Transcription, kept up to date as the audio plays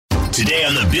Today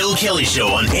on the Bill Kelly Show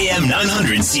on AM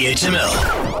 900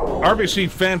 CHML.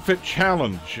 RBC FanFit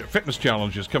Challenge, Fitness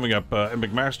Challenge is coming up in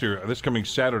McMaster this coming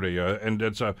Saturday, and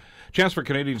it's a chance for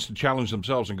Canadians to challenge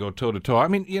themselves and go toe-to-toe. I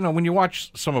mean, you know, when you watch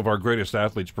some of our greatest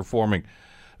athletes performing,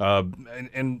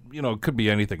 and you know, it could be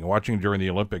anything, watching during the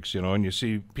Olympics, you know, and you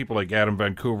see people like Adam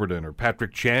Van Couverden or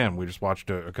Patrick Chan, we just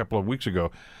watched a couple of weeks ago,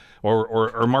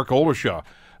 or Mark Oldershaw.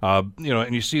 You know,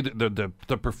 and you see the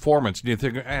performance, and you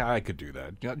think, I could do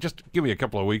that. You know, just give me a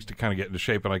couple of weeks to kind of get into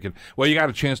shape, and I can. Well, you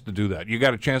got a chance to do that. You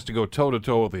got a chance to go toe to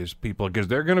toe with these people because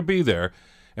they're going to be there,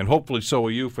 and hopefully so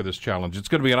will you for this challenge. It's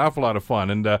going to be an awful lot of fun,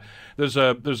 and there's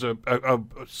a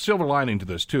silver lining to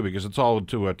this too, because it's all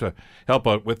to help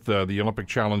out with the Olympic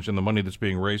challenge and the money that's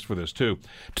being raised for this too.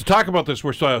 To talk about this,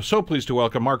 we're so pleased to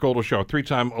welcome Mark Oldershaw,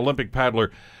 three-time Olympic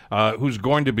paddler, who's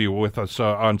going to be with us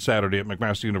on Saturday at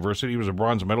McMaster University. He was a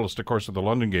bronze medalist, of course, at the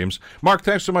London Games. Mark,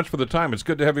 thanks so much for the time. It's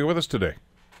good to have you with us today.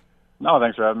 No,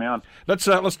 thanks for having me on. Let's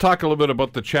talk a little bit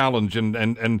about the challenge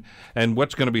and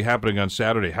what's going to be happening on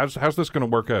Saturday. How's this going to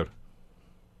work out?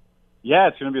 Yeah,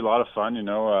 it's going to be a lot of fun. You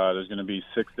know, there's going to be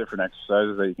 6 different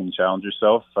exercises that you can challenge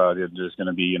yourself. There's going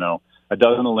to be, you know, a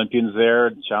dozen Olympians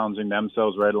there challenging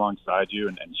themselves right alongside you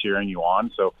and cheering you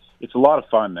on. So it's a lot of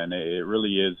fun, and it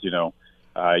really is. You know,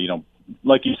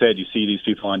 like you said, you see these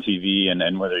people on TV,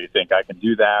 and whether you think I can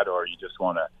do that or you just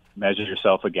want to measure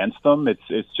yourself against them,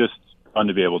 it's just fun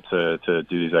to be able to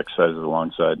do these exercises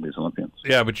alongside these Olympians.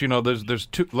 Yeah, but you know, there's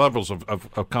 2 levels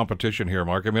of competition here,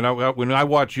 Mark. I mean, when I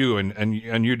watch you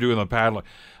and you're doing the paddling,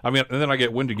 I mean, and then I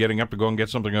get winded getting up to go and get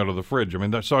something out of the fridge. I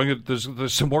mean,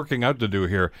 there's some working out to do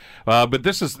here, but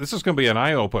this is going to be an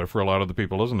eye opener for a lot of the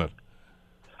people, isn't it?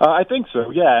 I think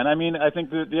so, yeah. And I mean, I think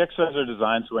the exercises are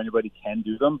designed so anybody can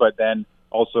do them, but then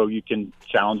also you can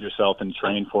challenge yourself and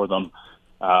train for them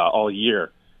all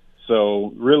year.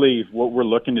 So really what we're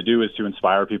looking to do is to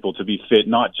inspire people to be fit,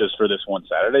 not just for this one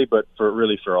Saturday, but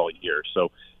for all year.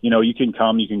 So, you know, you can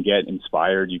come, you can get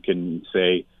inspired, you can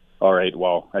say, all right,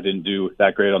 well, I didn't do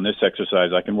that great on this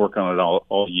exercise. I can work on it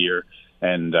all year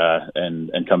and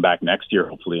come back next year,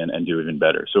 hopefully, and do even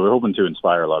better. So we're hoping to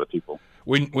inspire a lot of people.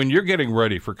 When you're getting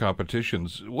ready for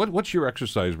competitions, what's your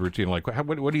exercise routine like?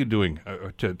 What are you doing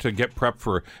to get prep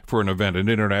for an event, an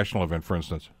international event, for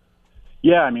instance?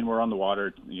 Yeah, I mean, we're on the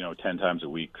water, you know, 10 times a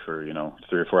week for, you know,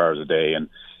 3 or 4 hours a day.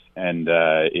 And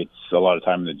it's a lot of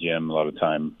time in the gym, a lot of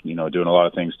time, you know, doing a lot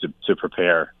of things to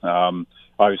prepare.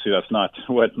 Obviously, that's not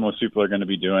what most people are going to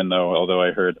be doing, though, although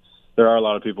I heard there are a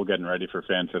lot of people getting ready for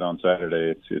FanFit on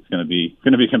Saturday. It's going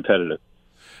to be competitive.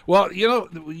 Well, you know,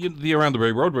 the Around the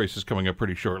Bay Road Race is coming up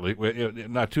pretty shortly,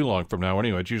 not too long from now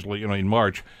anyway. It's usually, you know, in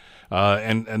March.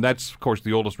 And that's, of course,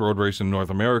 the oldest road race in North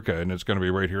America, and it's going to be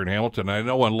right here in Hamilton. I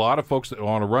know a lot of folks that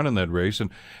want to run in that race, and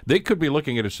they could be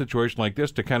looking at a situation like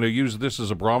this to kind of use this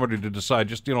as a barometer to decide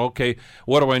just, you know, okay,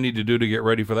 what do I need to do to get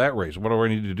ready for that race? What do I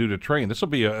need to do to train? This will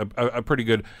be a pretty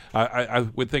good, I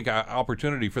would think,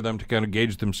 opportunity for them to kind of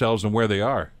gauge themselves and where they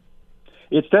are.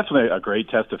 It's definitely a great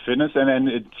test of fitness, and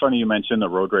it's funny you mentioned the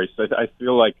road race. I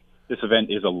feel like this event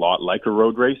is a lot like a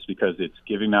road race because it's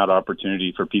giving that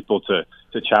opportunity for people to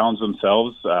challenge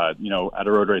themselves. You know, at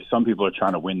a road race, some people are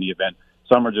trying to win the event.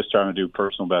 Some are just trying to do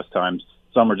personal best times.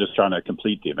 Some are just trying to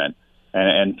complete the event.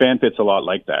 And FanFit's a lot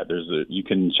like that. You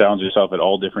can challenge yourself at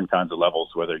all different kinds of levels,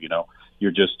 whether, you know,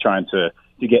 you're just trying to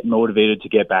get motivated to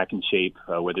get back in shape,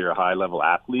 whether you're a high-level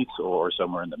athlete or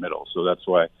somewhere in the middle. So that's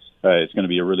why it's going to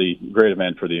be a really great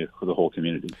event for the whole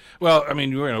community. Well, I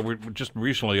mean, you know, we're just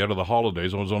recently out of the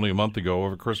holidays. It was only a month ago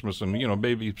over Christmas, and, you know,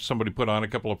 maybe somebody put on a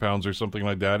couple of pounds or something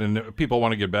like that, and people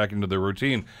want to get back into their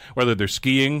routine, whether they're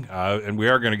skiing, and we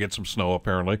are going to get some snow,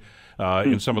 apparently,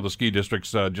 in some of the ski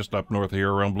districts just up north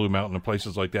here around Blue Mountain and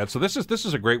places like that. So this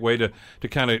is a great way to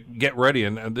kind of get ready,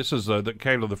 and this is the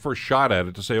kind of the first shot at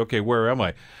it to say, okay, where am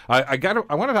I? I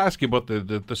wanted to ask you about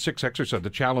the 6 exercises,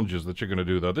 the challenges that you're going to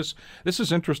do, though. This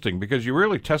is interesting because you're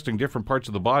really testing different parts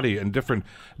of the body and different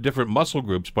muscle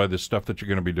groups by this stuff that you're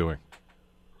going to be doing.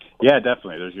 Yeah,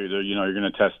 definitely. You're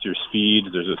going to test your speed.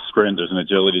 There's a sprint. There's an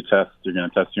agility test. You're going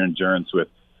to test your endurance with,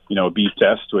 you know, a beep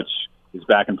test, which is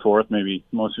back and forth. Maybe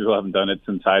most people haven't done it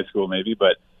since high school,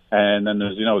 and then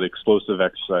there's, you know, the explosive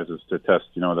exercises to test,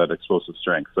 you know, that explosive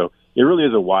strength. So it really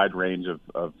is a wide range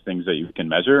of things that you can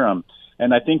measure.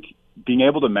 And I think being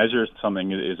able to measure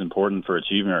something is important for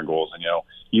achieving our goals. And, you know,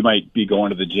 you might be going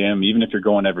to the gym, even if you're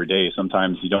going every day,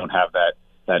 sometimes you don't have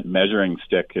that measuring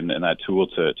stick and that tool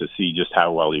to see just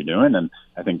how well you're doing. And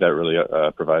I think that really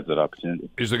provides that opportunity.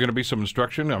 Is there going to be some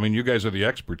instruction? I mean, you guys are the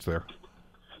experts there.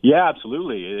 Yeah,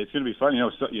 absolutely. It's going to be fun.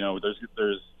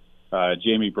 There's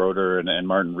Jamie Broder and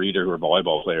Martin Reeder, who are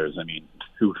volleyball players. I mean,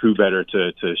 who better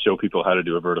to show people how to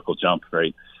do a vertical jump,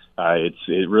 right?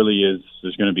 It really is.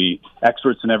 There's going to be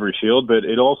experts in every field, but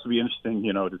it'll also be interesting,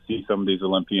 to see some of these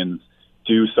Olympians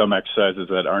do some exercises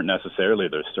that aren't necessarily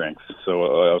their strengths. So,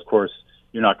 of course,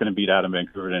 you're not going to beat Adam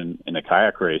Vancouver in a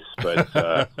kayak race, but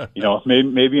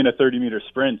maybe in a 30-meter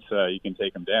sprint you can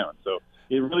take him down. So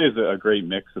it really is a great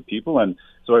mix of people, and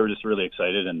so we're just really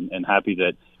excited and happy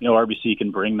that RBC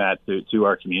can bring that to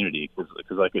our community because,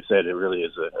 like I said, it really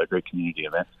is a great community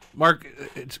event. Mark,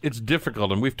 it's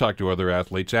difficult, and we've talked to other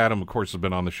athletes. Adam, of course, has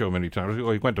been on the show many times.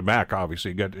 Well, he went to Mac,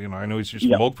 obviously. I know he's just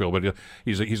from Oakville, but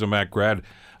he's a Mac grad.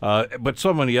 But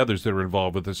so many others that are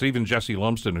involved with this. Even Jesse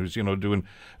Lumsden, who's doing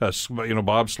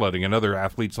bobsledding, and other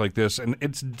athletes like this. And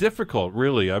it's difficult,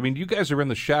 really. I mean, you guys are in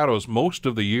the shadows most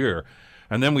of the year.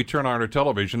 And then we turn on our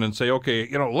television and say, okay,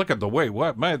 look at the way.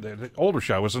 The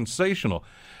Aldershot was sensational.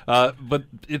 But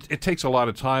it takes a lot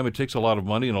of time, it takes a lot of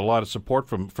money, and a lot of support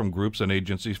from groups and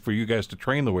agencies for you guys to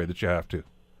train the way that you have to.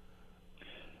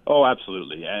 Oh,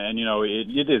 absolutely. And,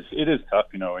 it is tough,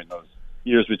 in those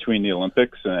years between the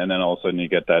Olympics, and then all of a sudden you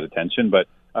get that attention. But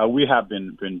we have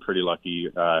been pretty lucky.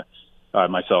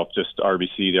 Myself, just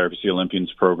RBC, the RBC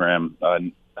Olympians program,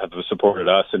 have supported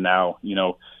us, and now,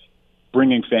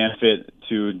 bringing FanFit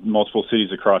to multiple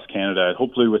cities across Canada.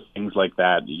 Hopefully with things like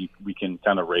that, we can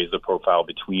kind of raise the profile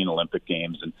between Olympic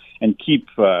Games and keep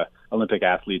Olympic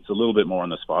athletes a little bit more in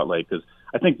the spotlight, because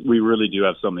I think we really do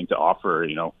have something to offer,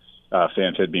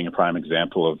 FanFit being a prime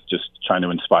example of just trying to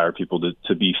inspire people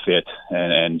to be fit.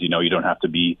 And you don't have to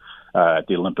be at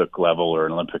the Olympic level or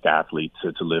an Olympic athlete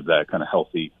to live that kind of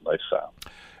healthy lifestyle.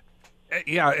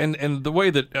 Yeah, and the way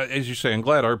that, as you say, I'm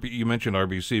glad you mentioned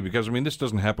RBC, because, this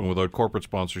doesn't happen without corporate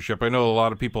sponsorship. I know a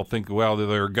lot of people think, well,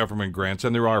 there are government grants,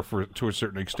 and there are to a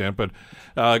certain extent, but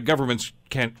governments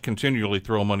can't continually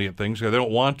throw money at things. They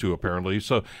don't want to, apparently.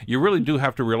 So you really do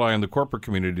have to rely on the corporate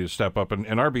community to step up, and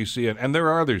RBC, and there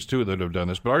are others, too, that have done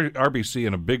this, but RBC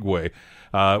in a big way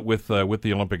with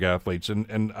the Olympic athletes.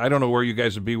 And I don't know where you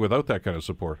guys would be without that kind of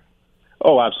support.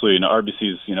 Oh, absolutely. And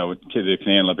RBC is, the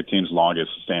Canadian Olympic team's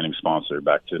longest standing sponsor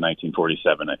back to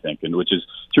 1947, I think, and which is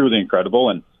truly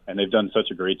incredible. And they've done such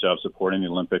a great job supporting the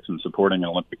Olympics and supporting an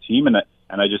Olympic team. And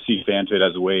I just see FanFit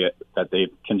as a way that they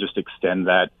can just extend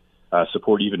that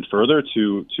support even further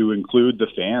to include the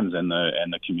fans and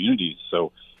the communities.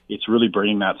 So it's really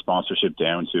bringing that sponsorship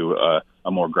down to a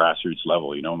more grassroots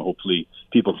level, and hopefully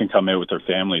people can come in with their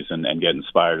families and get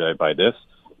inspired by this.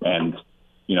 And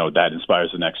that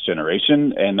inspires the next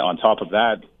generation. And on top of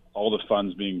that, all the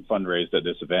funds being fundraised at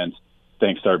this event,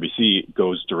 thanks to RBC,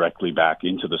 goes directly back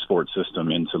into the sports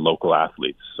system, into local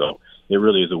athletes. So it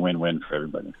really is a win-win for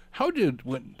everybody. How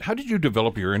did you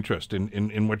develop your interest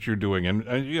in what you're doing? And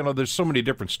there's so many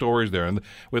different stories there. And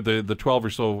with the 12 or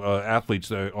so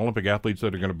athletes, Olympic athletes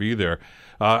that are going to be there,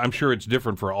 I'm sure it's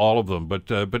different for all of them. But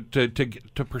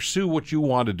to pursue what you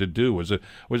wanted to do, was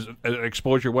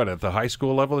exposure at the high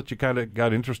school level that you kind of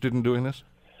got interested in doing this?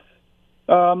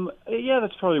 Yeah,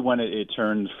 that's probably when it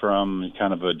turned from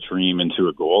kind of a dream into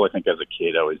a goal. I think as a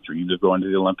kid, I always dreamed of going to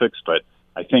the Olympics, but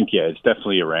I think, it's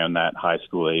definitely around that high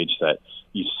school age that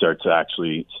you start to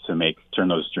actually turn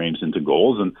those dreams into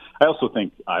goals. And I also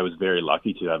think I was very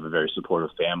lucky to have a very supportive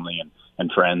family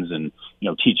and friends and,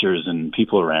 teachers and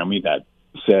people around me that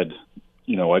said,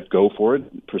 go for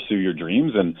it, pursue your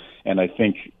dreams. And I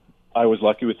think I was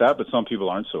lucky with that, but some people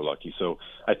aren't so lucky. So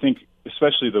I think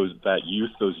especially those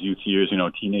youth years,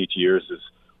 teenage years is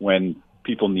when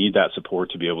people need that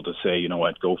support to be able to say,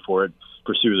 go for it,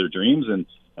 pursue their dreams. And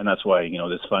that's why,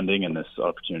 this funding and this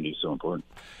opportunity is so important.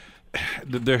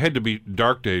 There had to be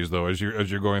dark days, though, as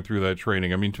you're going through that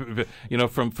training.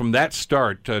 From that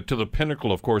start to the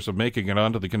pinnacle, of course, of making it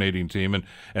onto the Canadian team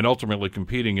and ultimately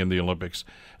competing in the Olympics,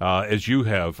 as you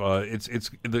have.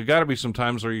 It's there got to be some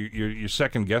times where you're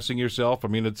second guessing yourself.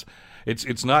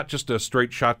 It's not just a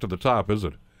straight shot to the top, is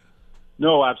it?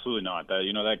 No, absolutely not.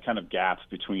 That kind of gap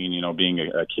between being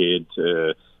a kid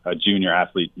to a junior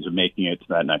athlete to making it to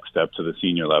that next step to the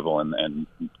senior level and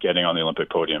getting on the Olympic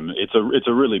podium. It's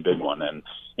a really big one. And,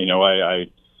 I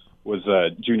was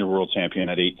a junior world champion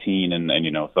at 18 and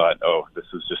thought, oh, this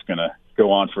is just going to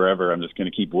go on forever. I'm just going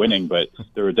to keep winning. But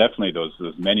there were definitely those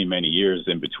many, many years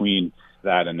in between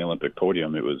that and the Olympic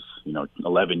podium. It was,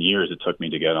 11 years it took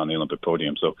me to get on the Olympic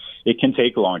podium. So it can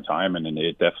take a long time and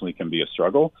it definitely can be a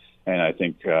struggle. And I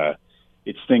think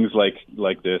it's things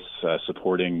like this,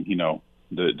 supporting,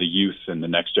 the youth and the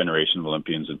next generation of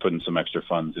Olympians and putting some extra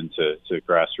funds into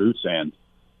grassroots and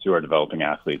to our developing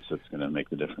athletes that's going to make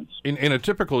the difference. In a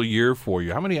typical year for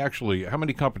you, how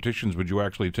many competitions would you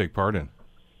actually take part in?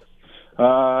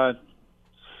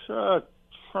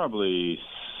 Probably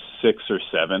 6 or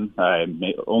 7.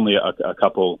 Only a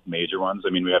couple major ones. I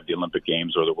mean, we have the Olympic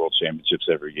Games or the World Championships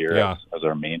every year as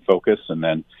our main focus, and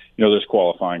then there's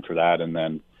qualifying for that, and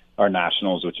then our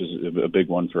nationals, which is a big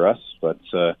one for us. But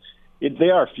they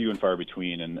are few and far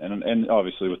between, and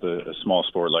obviously with a small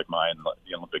sport like mine,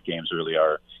 the Olympic Games really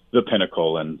are the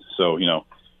pinnacle. And so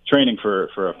training for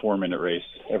a 4-minute race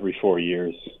every 4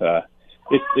 years,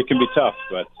 it can be tough,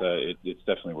 but it's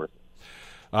definitely worth it.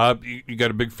 You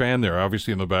got a big fan there,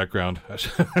 obviously, in the background.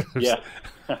 Yeah.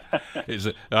 Is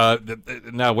it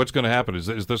now? What's going to happen? Is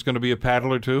this going to be a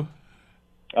paddler too?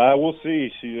 We'll see.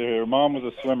 Her mom was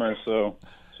a swimmer, so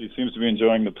she seems to be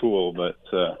enjoying the pool. But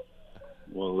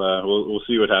we'll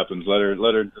see what happens. Let her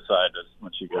decide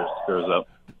when she grows up.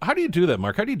 How do you do that,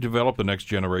 Mark? How do you develop the next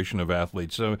generation of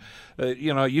athletes? So,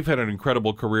 you've had an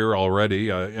incredible career already,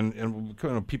 and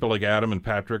people like Adam and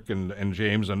Patrick and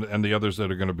James and the others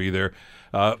that are going to be there.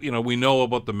 We know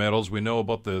about the medals. We know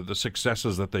about the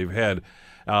successes that they've had.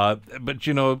 But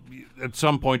at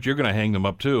some point you're going to hang them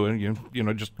up too, and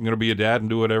just going to be a dad and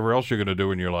do whatever else you're going to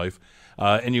do in your life.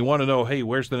 And you want to know, hey,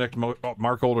 where's the next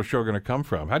Mark Older show going to come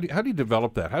from? How do you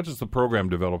develop that? How does the program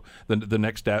develop the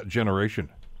next generation?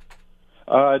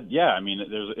 Yeah, I mean,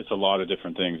 it's a lot of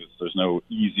different things. There's no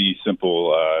easy,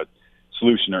 simple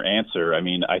solution or answer. I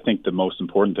mean, I think the most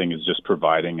important thing is just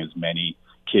providing as many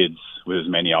kids with as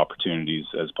many opportunities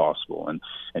as possible.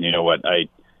 And you know what,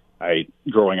 I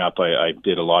growing up, I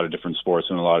did a lot of different sports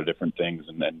and a lot of different things,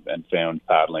 and found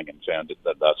paddling and found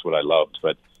that's what I loved.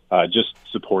 But just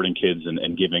supporting kids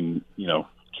and giving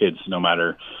kids, no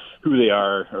matter who they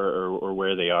are or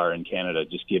where they are in Canada,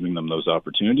 just giving them those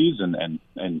opportunities and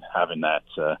having that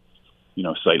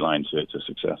sight line to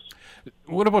success.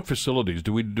 What about facilities?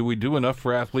 Do we do enough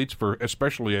for athletes, for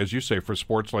especially, as you say, for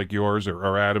sports like yours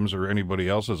or Adams or anybody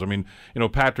else's? I mean,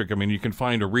 Patrick, I mean, you can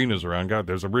find arenas around. God,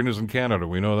 there's arenas in Canada.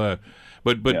 We know that.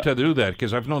 But yeah. To do that,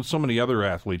 because I've known so many other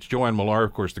athletes, Joanne Millar,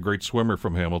 of course, the great swimmer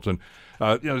from Hamilton,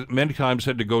 many times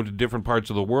had to go to different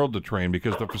parts of the world to train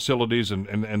because the facilities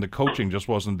and the coaching just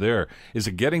wasn't there. Is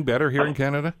it getting better here in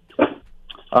Canada?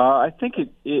 I think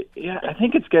I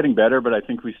think it's getting better, but I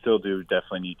think we still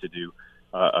definitely need to do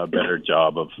a better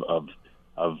job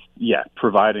of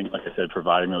providing, like I said,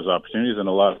 providing those opportunities, and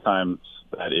a lot of times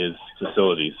that is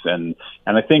facilities, and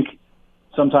I think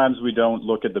sometimes we don't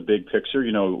look at the big picture.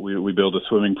 We build a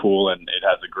swimming pool and it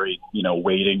has a great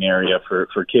wading area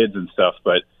for kids and stuff,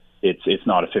 but it's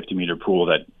not a 50-meter pool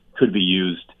that could be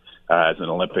used as an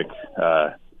Olympic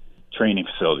training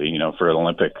facility, for an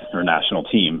Olympic or national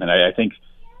team. And I think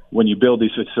when you build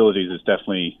these facilities, it's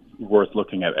definitely worth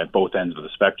looking at both ends of the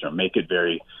spectrum. Make it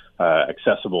very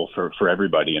accessible for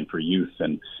everybody and for youth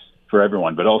and for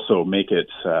everyone, but also make it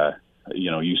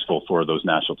useful for those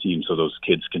national teams so those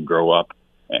kids can grow up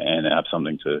and have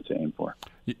something to aim for.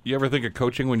 You ever think of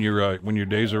coaching when your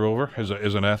days are over as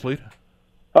an athlete?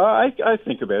 I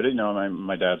think about it.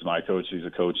 My dad's my coach. He's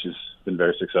a coach. He's been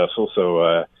very successful.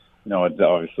 So,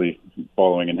 obviously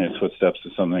following in his footsteps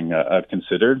is something I've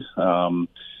considered.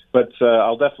 But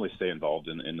I'll definitely stay involved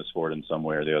in the sport in some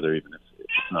way or the other, even if it's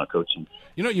not coaching.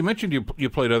 You mentioned you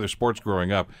played other sports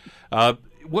growing up.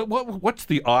 What's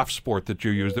the off sport that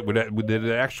you use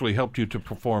that actually helped you to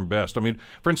perform best? I mean,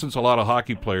 for instance, a lot of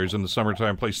hockey players in the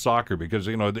summertime play soccer because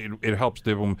it helps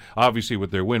them obviously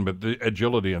with their win, but the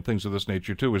agility and things of this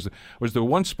nature too. Was there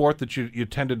one sport that you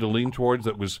tended to lean towards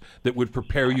that would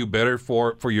prepare you better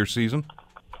for your season?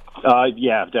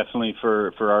 Yeah, definitely.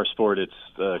 For our sport, it's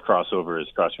the crossover is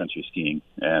cross country skiing,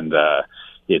 and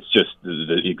it's just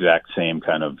the exact same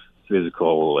kind of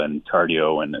physical and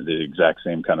cardio and the exact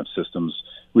same kind of systems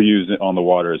we use on the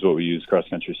water as what we use cross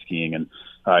country skiing. And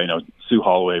Sue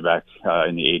Holloway back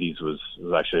in the 80s was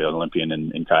actually an Olympian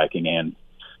in kayaking and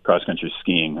cross country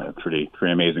skiing. A pretty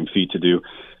amazing feat to do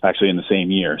actually in the same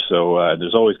year. So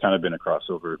there's always kind of been a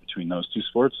crossover between those two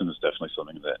sports, and it's definitely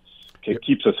something that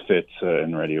keeps us fit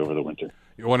and ready over the winter.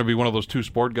 You want to be one of those two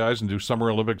sport guys and do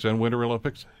Summer Olympics and Winter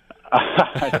Olympics?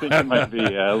 I think it might be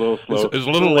a little slow. It's a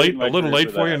little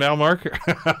late for you now, Mark.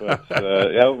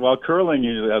 But, curling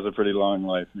usually has a pretty long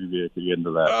life. Maybe I could get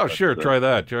into that. Oh, sure, try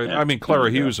that. Yeah. I mean,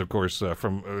 Clara Hughes, of course,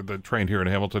 from trained here in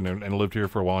Hamilton and lived here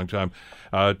for a long time.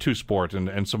 Two sport,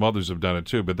 and some others have done it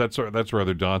too. But that's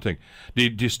rather daunting. Do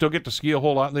you still get to ski a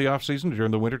whole lot in the off season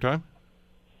during the winter time?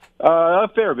 A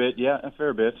fair bit, yeah, a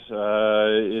fair bit.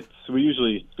 We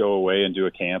usually go away and do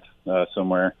a camp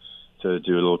somewhere to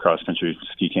do a little cross-country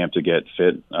ski camp to get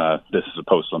fit. This is a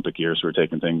post-Olympic year, so we're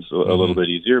taking things a little bit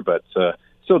easier, but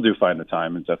still do find the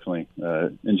time. It's definitely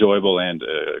enjoyable and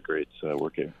a great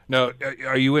work here. Now,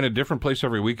 are you in a different place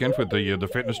every weekend with the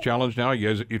fitness challenge now?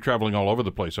 You're traveling all over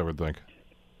the place, I would think.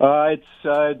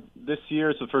 It's this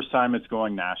year. It's the first time it's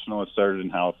going national. It started in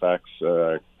Halifax.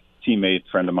 Teammate,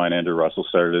 friend of mine, Andrew Russell,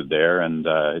 started it there, and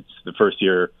it's the first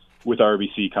year with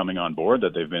RBC coming on board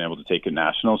that they've been able to take it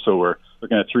national. So we're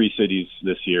looking at 3 cities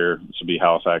this year, which will be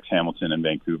Halifax, Hamilton, and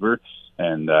Vancouver.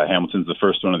 And Hamilton's the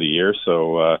first one of the year,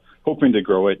 so hoping to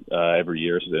grow it every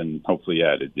year, and hopefully,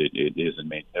 it is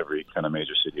in every kind of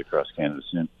major city across Canada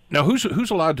soon. Now,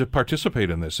 who's allowed to participate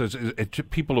in this? Is it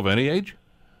people of any age?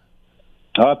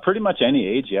 Pretty much any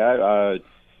age, yeah.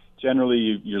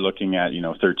 Generally, you're looking at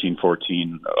 13,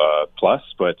 14 plus,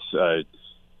 but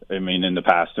I mean, in the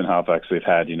past in Halifax, they've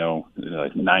had, a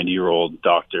 90-year-old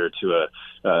doctor to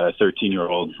a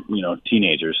 13-year-old,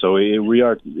 teenager. So we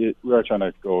are trying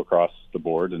to go across the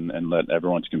board and let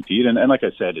everyone compete. And like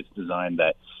I said, it's designed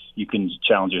that you can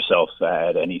challenge yourself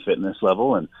at any fitness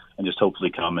level and just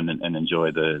hopefully come and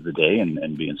enjoy the day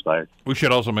and be inspired. We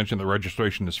should also mention the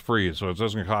registration is free, so it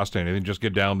doesn't cost anything. Just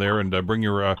get down there and bring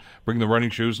the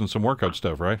running shoes and some workout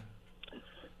stuff, right?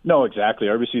 No, exactly.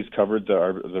 RBC's covered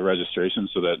the registration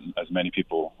so that as many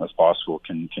people as possible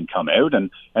can come out, and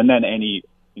then any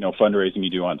fundraising you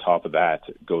do on top of that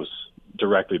goes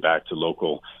directly back to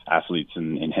local athletes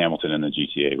in Hamilton and the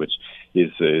GTA, which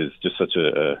is just such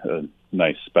a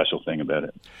nice special thing about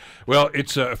it. Well,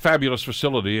 it's a fabulous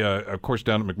facility, of course,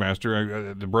 down at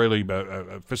McMaster. The Braley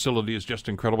facility is just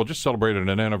incredible. Just celebrated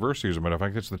an anniversary, as a matter of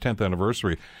fact. It's the 10th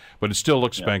anniversary, but it still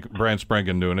looks brand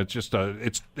spanking new, and it's just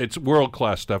it's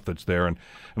world-class stuff that's there. And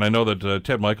I know that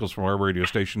Ted Michaels from our radio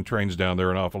station trains down there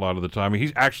an awful lot of the time.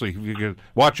 He's actually, you can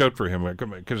watch out for him,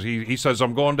 because he says,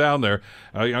 I'm going down there.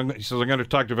 He says, I'm going to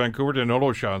talk to Vancouver to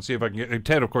Noloshaw and see if I can get...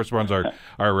 Ted, of course, runs our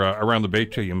Around the Bay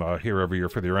team here every year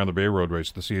for the Around the Bay Road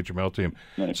Race, the CHML team.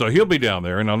 Nice. So he'll be down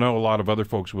there, and I know a lot of other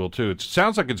folks will too. It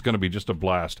sounds like it's going to be just a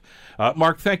blast.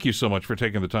 Mark, thank you so much for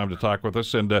taking the time to talk with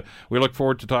us, and we look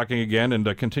forward to talking again, and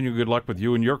continue good luck with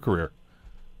you and your career.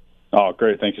 Oh,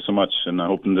 great. Thank you so much, and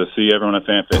hoping to see everyone at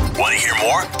FanFit. Want to hear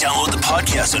more? Download the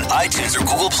podcast on iTunes or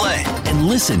Google Play and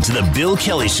listen to The Bill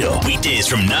Kelly Show weekdays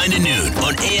from 9 to noon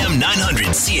on AM 900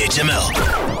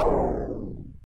 CHML.